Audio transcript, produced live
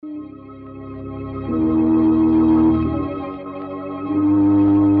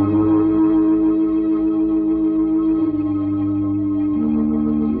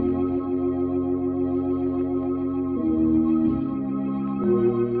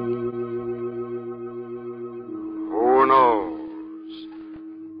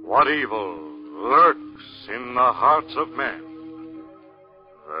What evil lurks in the hearts of men?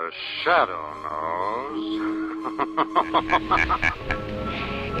 The Shadow knows.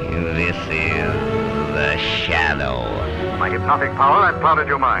 This is the Shadow. My hypnotic power has clouded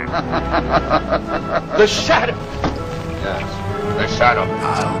your mind. The Shadow! Yes, the Shadow.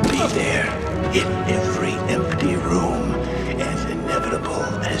 I'll be there in every empty room, as inevitable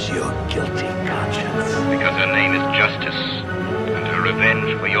as your guilty conscience. Because her name is Justice, and her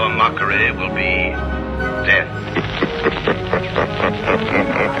revenge for your mockery will be death.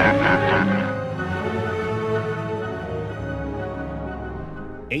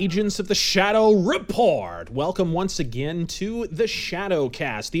 Agents of the Shadow report. Welcome once again to the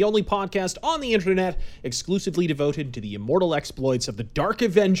Shadowcast, the only podcast on the internet exclusively devoted to the immortal exploits of the Dark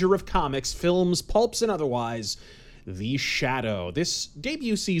Avenger of comics, films, pulps, and otherwise, the Shadow. This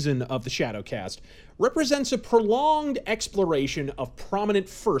debut season of the Shadowcast represents a prolonged exploration of prominent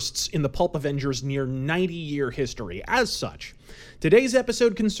firsts in the Pulp Avengers' near 90-year history. As such, today's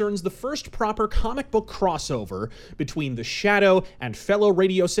episode concerns the first proper comic book crossover between the Shadow and fellow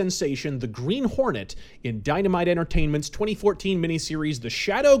radio sensation, the Green Hornet, in Dynamite Entertainment's 2014 miniseries, The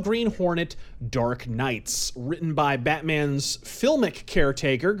Shadow Green Hornet Dark Knights, written by Batman's filmic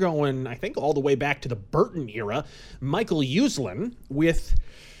caretaker, going, I think, all the way back to the Burton era, Michael Uslan, with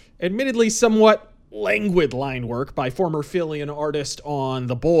admittedly somewhat languid line work by former Fillion artist on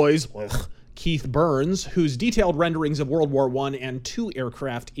The Boys, Keith Burns, whose detailed renderings of World War I and II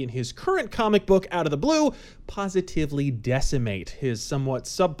aircraft in his current comic book Out of the Blue positively decimate his somewhat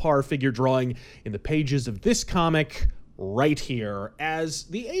subpar figure drawing in the pages of this comic right here, as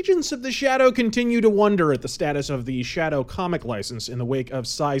the Agents of the Shadow continue to wonder at the status of the Shadow comic license in the wake of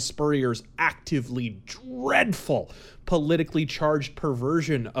Cy Spurrier's actively dreadful politically charged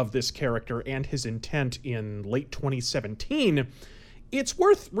perversion of this character and his intent in late 2017. It's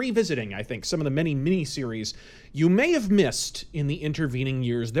worth revisiting, I think, some of the many miniseries you may have missed in the intervening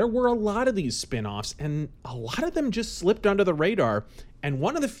years. There were a lot of these spin-offs, and a lot of them just slipped under the radar, and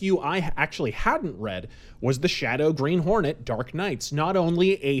one of the few I actually hadn't read was The Shadow Green Hornet Dark Knights, not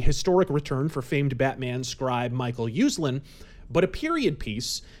only a historic return for famed Batman scribe Michael Uslan, but a period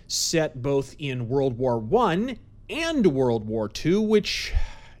piece set both in World War I and World War II, which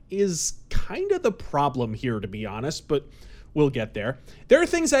is kind of the problem here, to be honest, but we'll get there. There are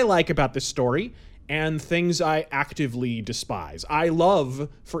things I like about this story, and things I actively despise. I love,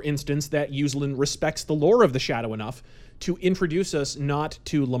 for instance, that Uslan respects the lore of the Shadow enough to introduce us not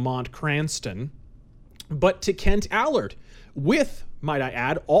to Lamont Cranston, but to Kent Allard, with, might I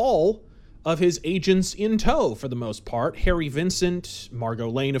add, all of his agents in tow for the most part. Harry Vincent, Margot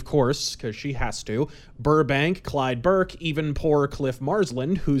Lane, of course, because she has to, Burbank, Clyde Burke, even poor Cliff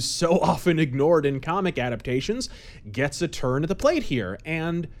Marsland, who's so often ignored in comic adaptations, gets a turn at the plate here.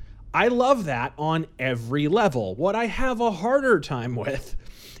 And I love that on every level. What I have a harder time with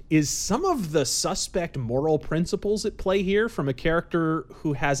is some of the suspect moral principles at play here from a character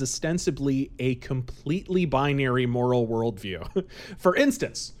who has ostensibly a completely binary moral worldview. For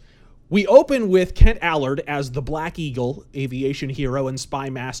instance, we open with Kent Allard as the Black Eagle, aviation hero and spy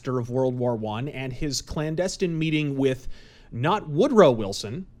master of World War I, and his clandestine meeting with not Woodrow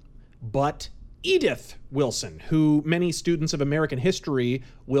Wilson, but Edith Wilson, who many students of American history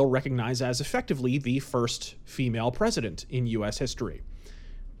will recognize as effectively the first female president in U.S. history.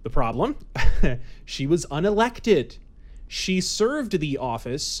 The problem? She was unelected. She served the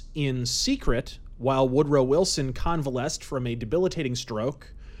office in secret while Woodrow Wilson convalesced from a debilitating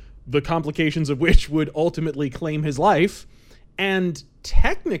stroke, the complications of which would ultimately claim his life, and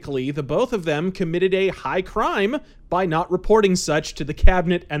technically the both of them committed a high crime by not reporting such to the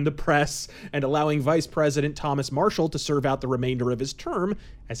cabinet and the press and allowing Vice President Thomas Marshall to serve out the remainder of his term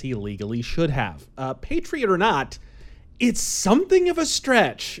as he legally should have. Patriot or not, it's something of a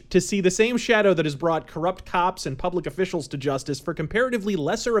stretch to see the same Shadow that has brought corrupt cops and public officials to justice for comparatively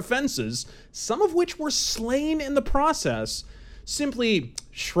lesser offenses, some of which were slain in the process, simply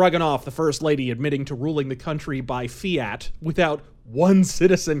shrugging off the First Lady admitting to ruling the country by fiat without one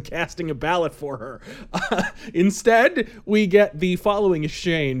citizen casting a ballot for her. Instead, we get the following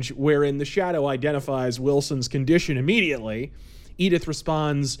exchange wherein the Shadow identifies Wilson's condition immediately. Edith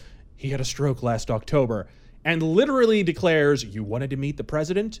responds, "He had a stroke last October," and literally declares, "You wanted to meet the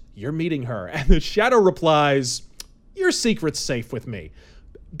president? You're meeting her." And the Shadow replies, "Your secret's safe with me."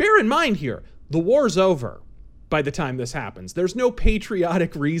 Bear in mind here, the war's over. by the time this happens. There's no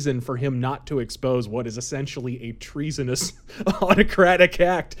patriotic reason for him not to expose what is essentially a treasonous autocratic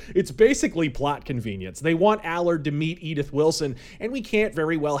act. It's basically plot convenience. They want Allard to meet Edith Wilson, and we can't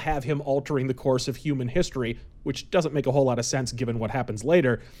very well have him altering the course of human history, which doesn't make a whole lot of sense given what happens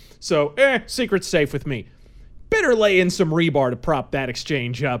later. So, secret's safe with me. Better lay in some rebar to prop that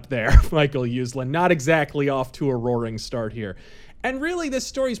exchange up there, Michael Uslan. Not exactly off to a roaring start here. And really, this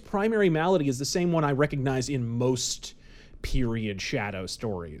story's primary malady is the same one I recognize in most period Shadow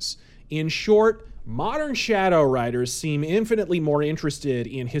stories. In short, modern Shadow writers seem infinitely more interested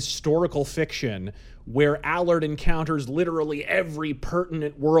in historical fiction where Allard encounters literally every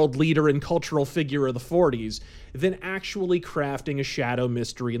pertinent world leader and cultural figure of the 40s than actually crafting a Shadow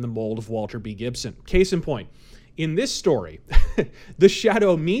mystery in the mold of Walter B. Gibson. Case in point, in this story, the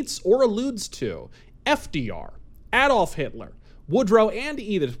Shadow meets or alludes to FDR, Adolf Hitler, Woodrow and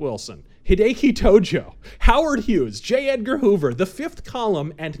Edith Wilson, Hideki Tojo, Howard Hughes, J. Edgar Hoover, The Fifth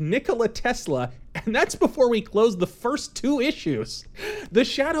Column, and Nikola Tesla, and that's before we close the first 2 issues. The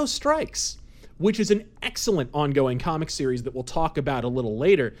Shadow Strikes, which is an excellent ongoing comic series that we'll talk about a little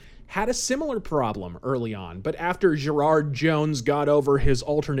later, had a similar problem early on, but after Gerard Jones got over his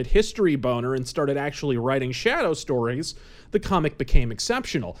alternate history boner and started actually writing Shadow stories, the comic became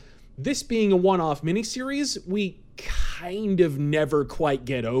exceptional. This being a one-off miniseries, we kind of never quite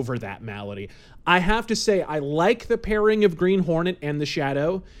get over that malady. I have to say, I like the pairing of Green Hornet and the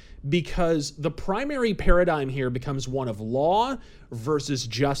Shadow because the primary paradigm here becomes one of law versus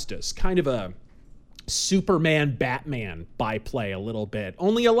justice, kind of a Superman-Batman byplay a little bit,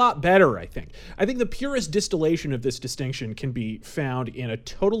 only a lot better, I think. I think the purest distillation of this distinction can be found in a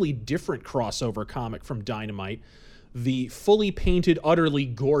totally different crossover comic from Dynamite, the fully painted, utterly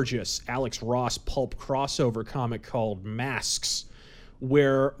gorgeous Alex Ross pulp crossover comic called Masks,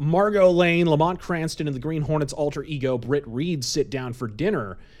 where Margot Lane, Lamont Cranston, and the Green Hornet's alter ego Britt Reed sit down for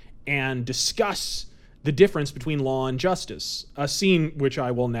dinner and discuss the difference between law and justice, a scene which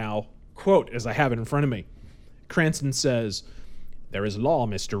I will now quote as I have it in front of me. Cranston says, "There is law,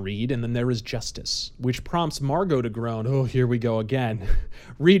 Mr. Reed, and then there is justice," which prompts Margot to groan, "Oh, here we go again."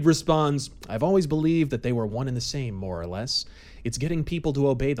 Reed responds, "I've always believed that they were one and the same, more or less. It's getting people to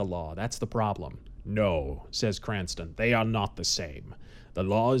obey the law, that's the problem." "No," says Cranston, "they are not the same. The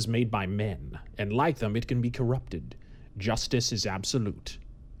law is made by men, and like them it can be corrupted. Justice is absolute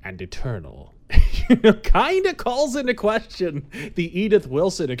and eternal." Kind of calls into question the Edith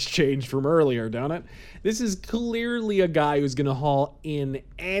Wilson exchange from earlier, don't it? This is clearly a guy who's going to haul in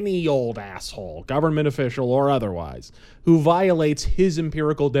any old asshole, government official or otherwise, who violates his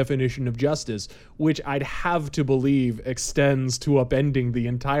empirical definition of justice, which I'd have to believe extends to upending the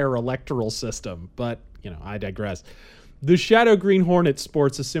entire electoral system. But, I digress. The Shadow Green Hornet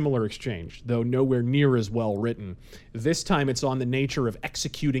sports a similar exchange, though nowhere near as well written. This time it's on the nature of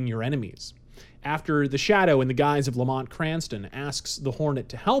executing your enemies. After the Shadow, in the guise of Lamont Cranston, asks the Hornet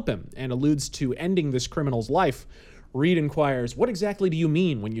to help him and alludes to ending this criminal's life, Reed inquires, "What exactly do you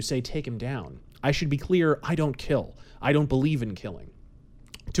mean when you say take him down? I should be clear, I don't kill. I don't believe in killing."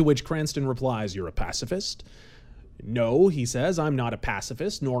 To which Cranston replies, "You're a pacifist?" "No," he says, "I'm not a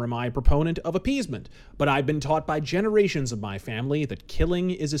pacifist, nor am I a proponent of appeasement, but I've been taught by generations of my family that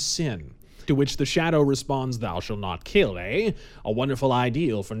killing is a sin." To which the Shadow responds, "Thou shalt not kill, eh? A wonderful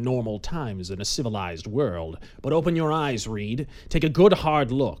ideal for normal times in a civilized world. But open your eyes, Reed. Take a good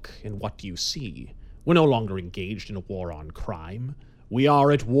hard look, and what do you see? We're no longer engaged in a war on crime. We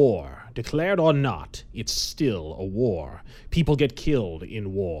are at war. Declared or not, it's still a war. People get killed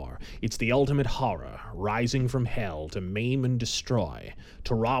in war. It's the ultimate horror, rising from hell to maim and destroy,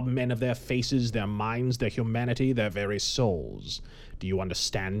 to rob men of their faces, their minds, their humanity, their very souls. Do you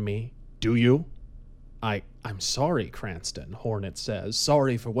understand me? Do you?" I'm sorry, Cranston," Hornet says.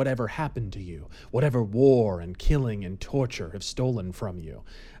 "Sorry for whatever happened to you, whatever war and killing and torture have stolen from you."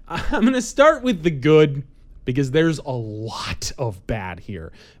 I'm going to start with the good, because there's a lot of bad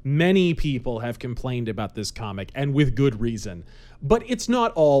here. Many people have complained about this comic, and with good reason. But it's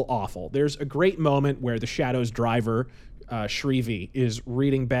not all awful. There's a great moment where the Shadow's driver, Shrivi, is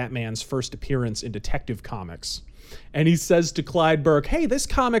reading Batman's first appearance in Detective Comics. And he says to Clyde Burke, "Hey, this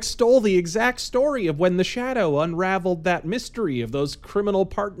comic stole the exact story of when the Shadow unraveled that mystery of those criminal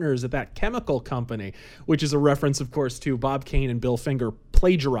partners at that chemical company," which is a reference, of course, to Bob Kane and Bill Finger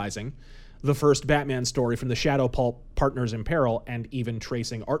plagiarizing the first Batman story from the Shadow Pulp Partners in Peril, and even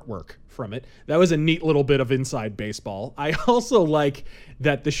tracing artwork from it. That was a neat little bit of inside baseball. I also like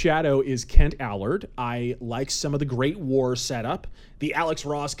that the Shadow is Kent Allard. I like some of the Great War setup. The Alex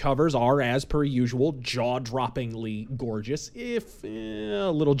Ross covers are, as per usual, jaw-droppingly gorgeous, if a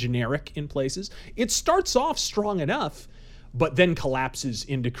little generic in places. It starts off strong enough, but then collapses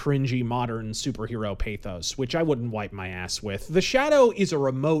into cringy modern superhero pathos, which I wouldn't wipe my ass with. The Shadow is a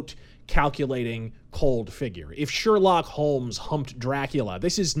remote, calculating, cold figure. If Sherlock Holmes humped Dracula,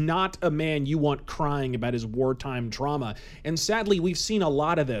 this is not a man you want crying about his wartime trauma. And sadly, we've seen a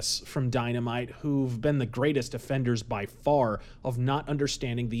lot of this from Dynamite, who've been the greatest offenders by far of not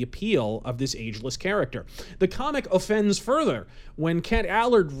understanding the appeal of this ageless character. The comic offends further when Kent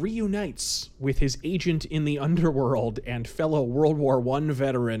Allard reunites with his agent in the underworld and fellow World War I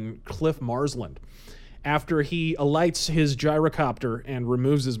veteran Cliff Marsland. After he alights his gyrocopter and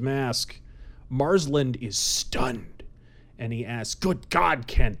removes his mask, Marsland is stunned, and he asks, "Good God,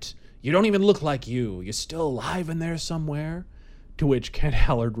 Kent, you don't even look like you. You still alive in there somewhere?" To which Kent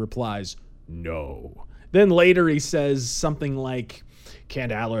Allard replies, "No." Then later he says something like,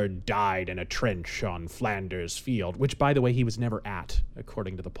 "Kent Allard died in a trench on Flanders Field," which, by the way, he was never at,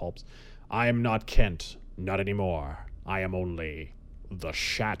 according to the pulps. "I am not Kent, not anymore. I am only the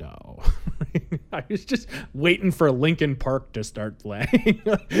Shadow." I was just waiting for Linkin Park to start playing.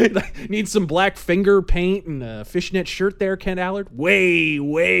 Need some black finger paint and a fishnet shirt there, Kent Allard?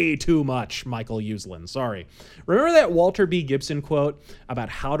 Way too much, Michael Uslan. Sorry. Remember that Walter B. Gibson quote about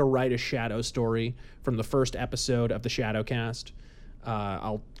how to write a Shadow story from the first episode of the Shadowcast?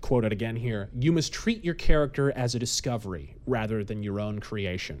 I'll quote it again here. "You must treat your character as a discovery rather than your own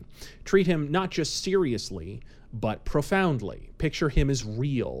creation. Treat him not just seriously, but profoundly. Picture him as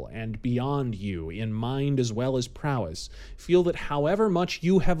real and beyond you in mind as well as prowess. Feel that however much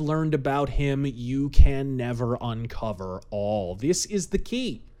you have learned about him, you can never uncover all." This is the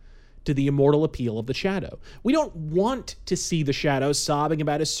key to the immortal appeal of the Shadow. We don't want to see the Shadow sobbing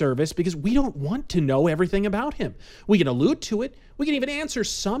about his service because we don't want to know everything about him. We can allude to it, we can even answer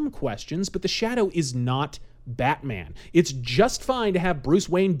some questions, but the Shadow is not Batman. It's just fine to have Bruce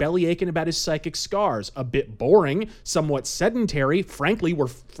Wayne bellyaching about his psychic scars. A bit boring, somewhat sedentary. Frankly, we're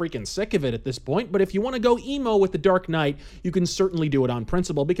freaking sick of it at this point, but if you want to go emo with the Dark Knight, you can certainly do it on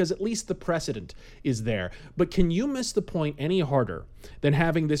principle because at least the precedent is there. But can you miss the point any harder than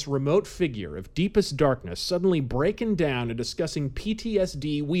having this remote figure of deepest darkness suddenly breaking down and discussing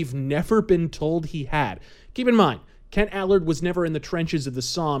PTSD we've never been told he had? Keep in mind, Kent Allard was never in the trenches of the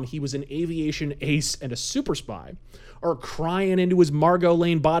Somme. He was an aviation ace and a super spy. Or crying into his Margot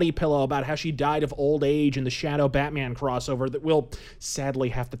Lane body pillow about how she died of old age in the Shadow Batman crossover that we'll sadly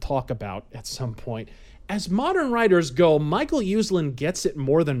have to talk about at some point. As modern writers go, Michael Uslan gets it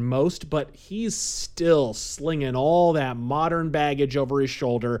more than most, but he's still slinging all that modern baggage over his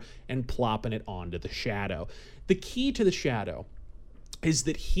shoulder and plopping it onto the Shadow. The key to the Shadow is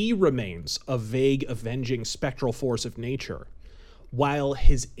that he remains a vague, avenging, spectral force of nature, while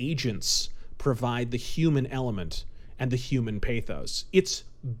his agents provide the human element and the human pathos. It's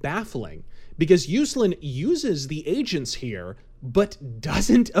baffling, because Uslan uses the agents here, but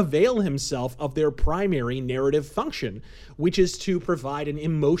doesn't avail himself of their primary narrative function, which is to provide an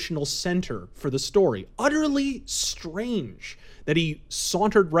emotional center for the story. Utterly strange that he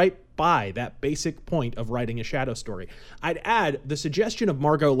sauntered right by that basic point of writing a Shadow story. I'd add, the suggestion of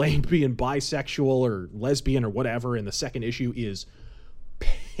Margot Lane being bisexual or lesbian or whatever in the second issue is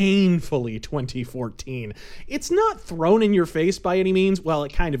painfully 2014. It's not thrown in your face by any means. Well,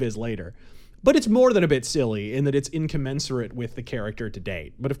 it kind of is later. But it's more than a bit silly in that it's incommensurate with the character to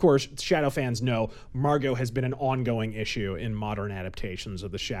date. But of course, Shadow fans know Margot has been an ongoing issue in modern adaptations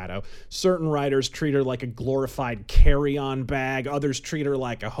of the Shadow. Certain writers treat her like a glorified carry-on bag, others treat her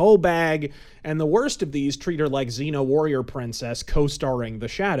like a hoe bag, and the worst of these treat her like Xena Warrior Princess co-starring the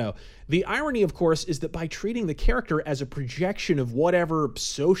Shadow. The irony, of course, is that by treating the character as a projection of whatever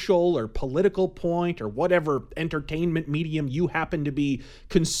social or political point or whatever entertainment medium you happen to be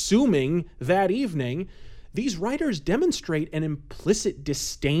consuming that evening, these writers demonstrate an implicit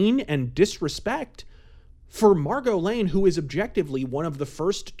disdain and disrespect for Margot Lane, who is objectively one of the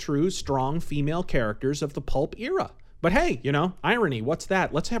first true, strong female characters of the pulp era. But hey, you know, irony, what's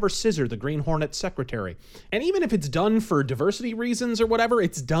that? Let's have her scissor the Green Hornet secretary. And even if it's done for diversity reasons or whatever,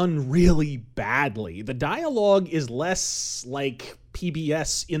 it's done really badly. The dialogue is less like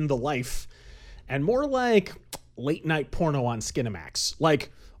PBS in the life and more like late night porno on Skinamax.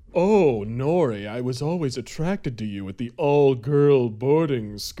 Like, "Oh, Nori, I was always attracted to you at the all-girl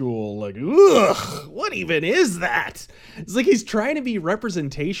boarding school." Like, ugh, what even is that? It's like he's trying to be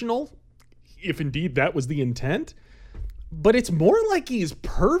representational if indeed that was the intent. But it's more like he's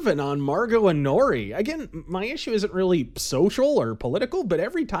perving on Margot and Nori. Again, my issue isn't really social or political, but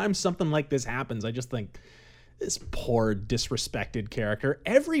every time something like this happens, I just think, this poor, disrespected character.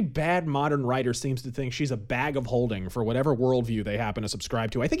 Every bad modern writer seems to think she's a bag of holding for whatever worldview they happen to subscribe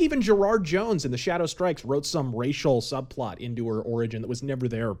to. I think even Gerard Jones in The Shadow Strikes wrote some racial subplot into her origin that was never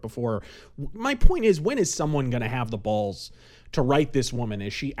there before. My point is, when is someone going to have the balls to write this woman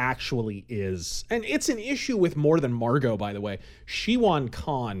as she actually is? And it's an issue with more than Margot, by the way. Shiwan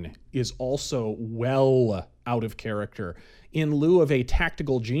Khan is also well out of character. In lieu of a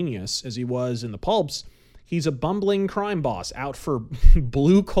tactical genius, as he was in the pulps, he's a bumbling crime boss out for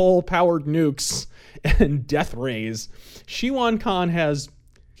blue coal-powered nukes and death rays. Shiwan Khan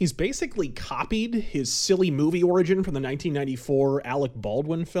he's basically copied his silly movie origin from the 1994 Alec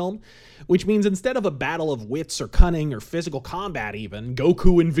Baldwin film, which means instead of a battle of wits or cunning or physical combat even,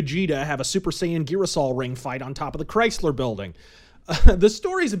 Goku and Vegeta have a Super Saiyan Girasol ring fight on top of the Chrysler Building. The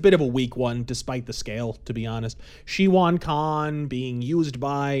story's a bit of a weak one, despite the scale, to be honest. Shiwan Khan being used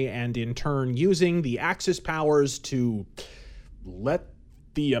by, and in turn using, the Axis powers to let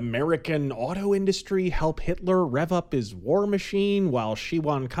the American auto industry help Hitler rev up his war machine, while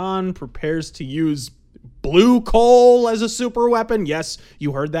Shiwan Khan prepares to use blue coal as a super weapon. Yes,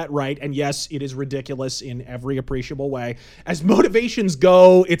 you heard that right. And yes, it is ridiculous in every appreciable way. As motivations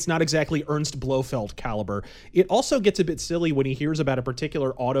go, it's not exactly Ernst Blofeld caliber. It also gets a bit silly when he hears about a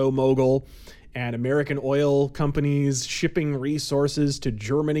particular auto mogul and American oil companies shipping resources to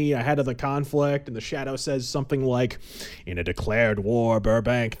Germany ahead of the conflict, and the Shadow says something like, "In a declared war,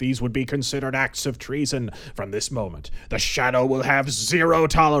 Burbank, these would be considered acts of treason. From this moment, the Shadow will have zero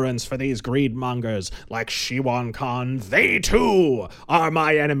tolerance for these greedmongers. Like Shiwan Khan, they too are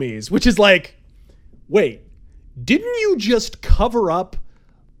my enemies." Which is like, wait, didn't you just cover up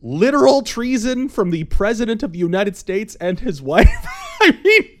literal treason from the President of the United States and his wife? I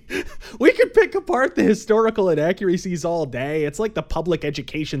mean, we could pick apart the historical inaccuracies all day. It's like the public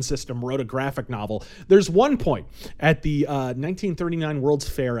education system wrote a graphic novel. There's one point at the 1939 World's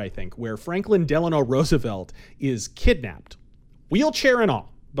Fair, I think, where Franklin Delano Roosevelt is kidnapped, wheelchair and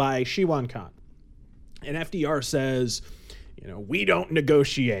all, by Shiwan Khan. And FDR says, we don't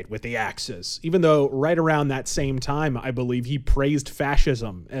negotiate with the Axis, even though right around that same time, I believe he praised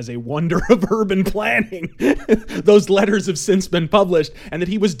fascism as a wonder of urban planning. Those letters have since been published, and that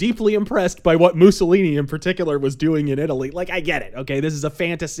he was deeply impressed by what Mussolini in particular was doing in Italy. Like, I get it. Okay, this is a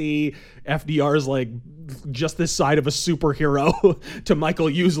fantasy. FDR's like just this side of a superhero to Michael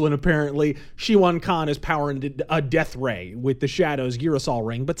Uslin, apparently. Shiwan Khan is powering a death ray with the Shadow's Girasol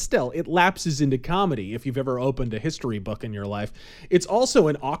ring, but still, it lapses into comedy if you've ever opened a history book in your life. It's also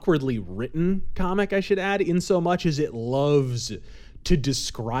an awkwardly written comic, I should add, in so much as it loves to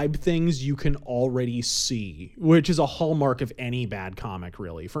describe things you can already see, which is a hallmark of any bad comic,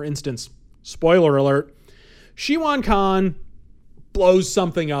 really. For instance, spoiler alert, Shiwan Khan blows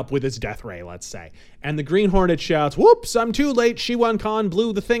something up with his death ray, let's say. And the Green Hornet shouts, "Whoops, I'm too late. Shiwan Khan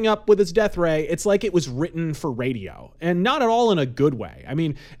blew the thing up with his death ray." It's like it was written for radio, and not at all in a good way. I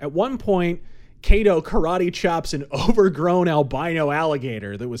mean, at one point, Kato karate chops an overgrown albino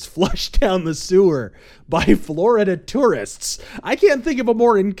alligator that was flushed down the sewer by Florida tourists. I can't think of a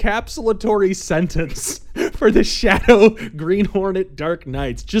more encapsulatory sentence for the Shadow Green Hornet Dark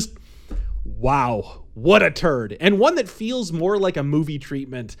Knights. Just, wow. What a turd. And one that feels more like a movie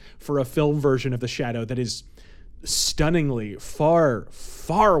treatment for a film version of the Shadow that is stunningly far,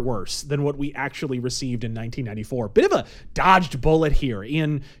 far worse than what we actually received in 1994. Bit of a dodged bullet here.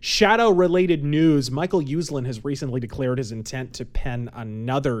 In Shadow-related news, Michael Uslin has recently declared his intent to pen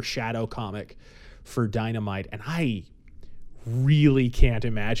another Shadow comic for Dynamite, and I really can't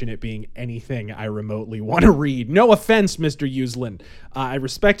imagine it being anything I remotely want to read. No offense, Mr. Uslin. I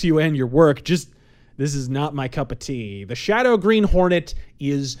respect you and your work. Just, this is not my cup of tea. The Shadow Green Hornet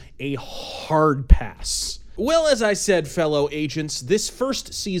is a hard pass. Well, as I said, fellow agents, this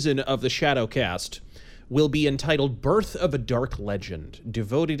first season of the Shadowcast will be entitled Birth of a Dark Legend,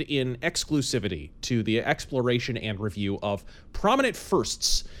 devoted in exclusivity to the exploration and review of prominent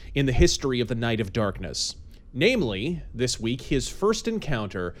firsts in the history of the Night of Darkness. Namely, this week, his first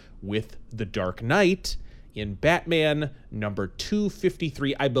encounter with the Dark Knight in Batman number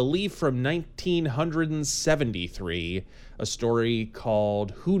 253, I believe from 1973, a story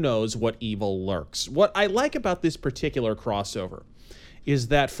called Who Knows What Evil Lurks. What I like about this particular crossover is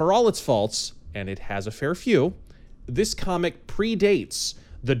that for all its faults, and it has a fair few, this comic predates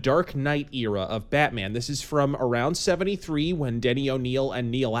the Dark Knight era of Batman. This is from around 73, when Denny O'Neil and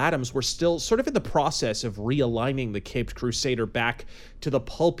Neil Adams were still sort of in the process of realigning the Caped Crusader back to the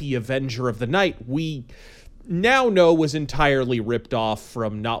pulpy Avenger of the Night we now know was entirely ripped off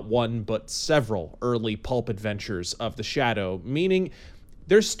from not one but several early pulp adventures of the Shadow, meaning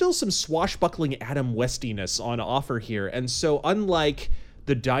there's still some swashbuckling Adam Westiness on offer here. And so unlike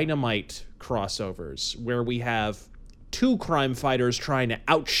the Dynamite crossovers, where we have two crime fighters trying to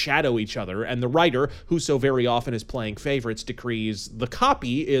outshadow each other, and the writer, who so very often is playing favorites, decrees the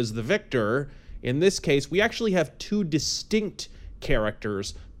copy is the victor, in this case, we actually have two distinct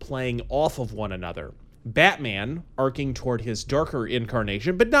characters playing off of one another. Batman arcing toward his darker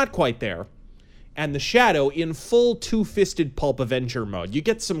incarnation, but not quite there. And the Shadow in full two-fisted pulp Avenger mode. You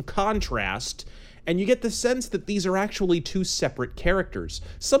get some contrast, and you get the sense that these are actually two separate characters.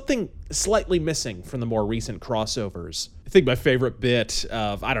 Something slightly missing from the more recent crossovers. I think my favorite bit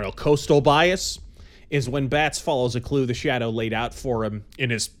of, coastal bias is when Bats follows a clue the Shadow laid out for him in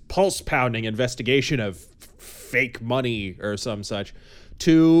his pulse-pounding investigation of fake money or some such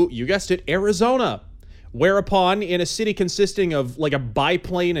to, you guessed it, Arizona. Whereupon, in a city consisting of like a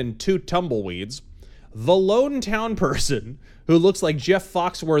biplane and two tumbleweeds, the lone town person, who looks like Jeff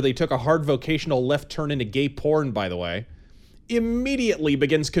Foxworthy took a hard vocational left turn into gay porn, by the way, immediately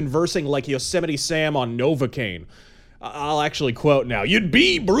begins conversing like Yosemite Sam on Novocaine. I'll actually quote now. "You'd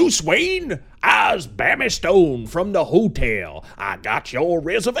be Bruce Wayne? I's Bammy Stone from the hotel. I got your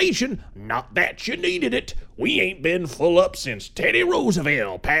reservation. Not that you needed it. We ain't been full up since Teddy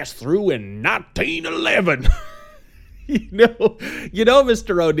Roosevelt passed through in 1911. You know,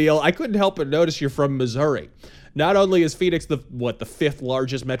 Mr. O'Neill, I couldn't help but notice you're from Missouri. Not only is Phoenix the fifth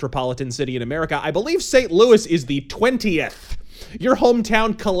largest metropolitan city in America, I believe St. Louis is the 20th. Your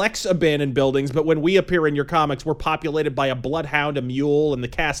hometown collects abandoned buildings, but when we appear in your comics, we're populated by a bloodhound, a mule, and the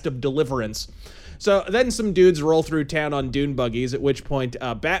cast of Deliverance." So then some dudes roll through town on dune buggies, at which point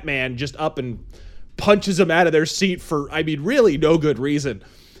Batman just up and punches them out of their seat for, really no good reason.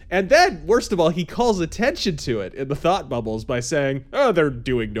 And then, worst of all, he calls attention to it in the thought bubbles by saying, "Oh, they're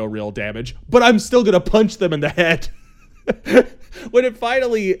doing no real damage, but I'm still gonna punch them in the head." When it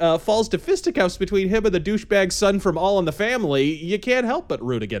finally falls to fisticuffs between him and the douchebag son from All in the Family, you can't help but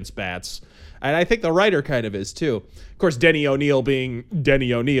root against Bats. And I think the writer kind of is, too. Of course, Denny O'Neil being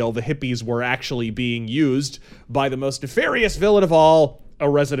Denny O'Neil, the hippies were actually being used by the most nefarious villain of all, a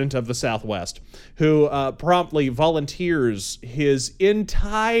resident of the Southwest, who promptly volunteers his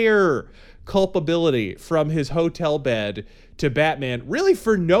entire culpability from his hotel bed to Batman, really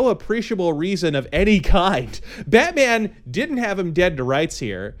for no appreciable reason of any kind. Batman didn't have him dead to rights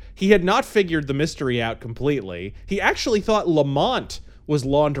here. He had not figured the mystery out completely. He actually thought Lamont was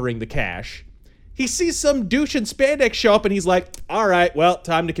laundering the cash. He sees some douche in spandex show up and he's like, "All right, well,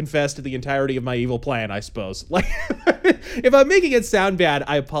 time to confess to the entirety of my evil plan, I suppose." Like, if I'm making it sound bad,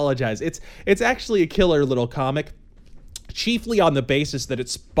 I apologize. It's actually a killer little comic, chiefly on the basis that it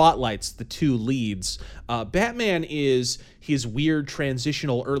spotlights the two leads. Batman is his weird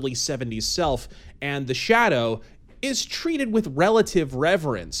transitional early 70s self, and the Shadow is treated with relative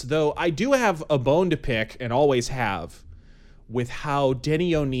reverence, though I do have a bone to pick, and always have, with how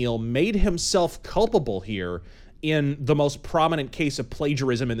Denny O'Neil made himself culpable here in the most prominent case of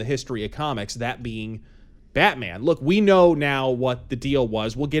plagiarism in the history of comics, that being Batman. Look, we know now what the deal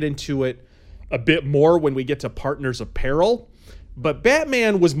was. We'll get into it a bit more when we get to Partners of Peril, but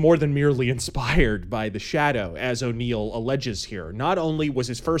Batman was more than merely inspired by the Shadow, as O'Neil alleges here. Not only was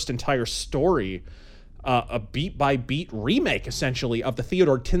his first entire story a beat-by-beat remake, essentially, of the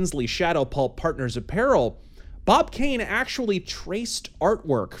Theodore Tinsley Shadow pulp Partners of Peril, Bob Kane actually traced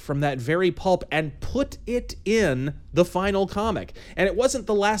artwork from that very pulp and put it in the final comic. And it wasn't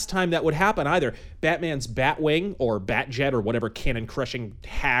the last time that would happen either. Batman's Batwing, or Batjet, or whatever cannon-crushing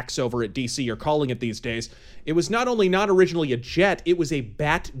hacks over at DC are calling it these days, it was not only not originally a jet, it was a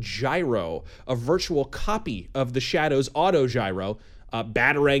Bat Gyro, a virtual copy of the Shadow's Auto Gyro.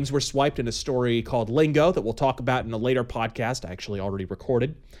 Batarangs were swiped in a story called Lingo that we'll talk about in a later podcast, I actually already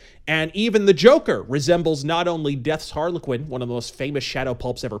recorded. And even the Joker resembles not only Death's Harlequin, one of the most famous Shadow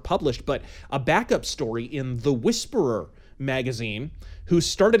pulps ever published, but a backup story in The Whisperer magazine, who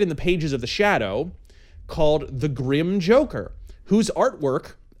started in the pages of the Shadow, called The Grim Joker, whose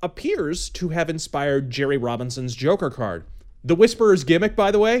artwork appears to have inspired Jerry Robinson's Joker card. The Whisperer's gimmick,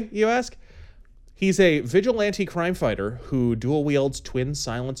 by the way, you ask? He's a vigilante crime fighter who dual-wields twin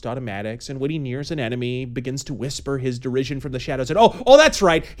silenced automatics, and when he nears an enemy, begins to whisper his derision from the shadows. And oh, that's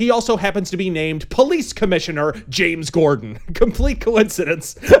right, he also happens to be named Police Commissioner James Gordon. Complete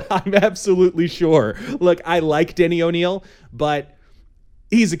coincidence, I'm absolutely sure. Look, I like Denny O'Neil, but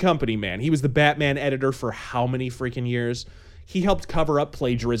He's a company man. He was the Batman editor for how many freaking years? He helped cover up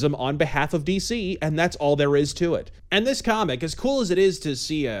plagiarism on behalf of DC, and that's all there is to it. And this comic, as cool as it is to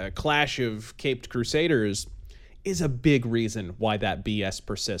see a clash of caped crusaders, is a big reason why that BS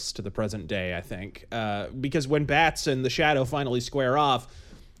persists to the present day, I think. Because when Bats and the Shadow finally square off,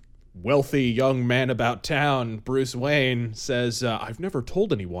 wealthy young man about town, Bruce Wayne, says, I've never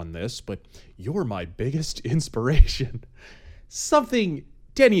told anyone this, but you're my biggest inspiration. Something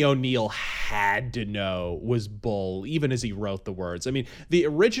Denny O'Neil had to know was bull, even as he wrote the words. I mean, the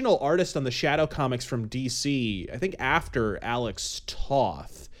original artist on the Shadow comics from DC, I think after Alex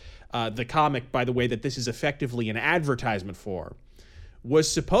Toth, the comic, by the way, that this is effectively an advertisement for, was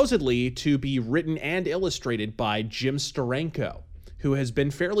supposedly to be written and illustrated by Jim Steranko, who has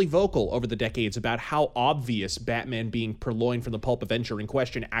been fairly vocal over the decades about how obvious Batman being purloined from the pulp adventure in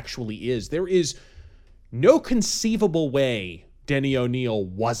question actually is. There is no conceivable way Denny O'Neil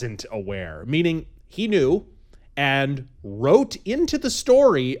wasn't aware, meaning he knew and wrote into the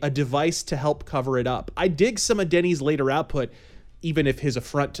story a device to help cover it up. I dig some of Denny's later output, even if his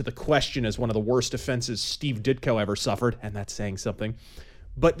affront to the question is one of the worst offenses Steve Ditko ever suffered, and that's saying something.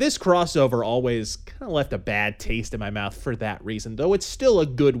 But this crossover always kind of left a bad taste in my mouth for that reason, though it's still a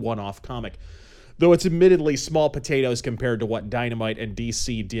good one-off comic. Though it's admittedly small potatoes compared to what Dynamite and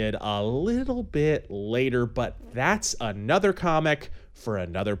DC did a little bit later, but that's another comic for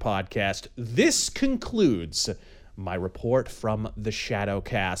another podcast. This concludes my report from the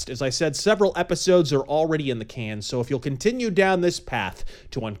Shadowcast. As I said, several episodes are already in the can, so if you'll continue down this path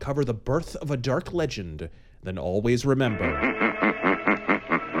to uncover the birth of a dark legend, then always remember...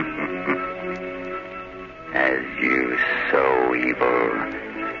 As you sow evil,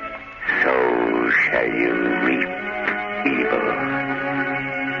 so shall you reap evil.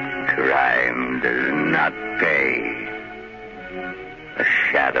 Crime does not pay. The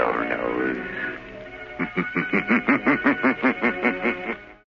Shadow knows.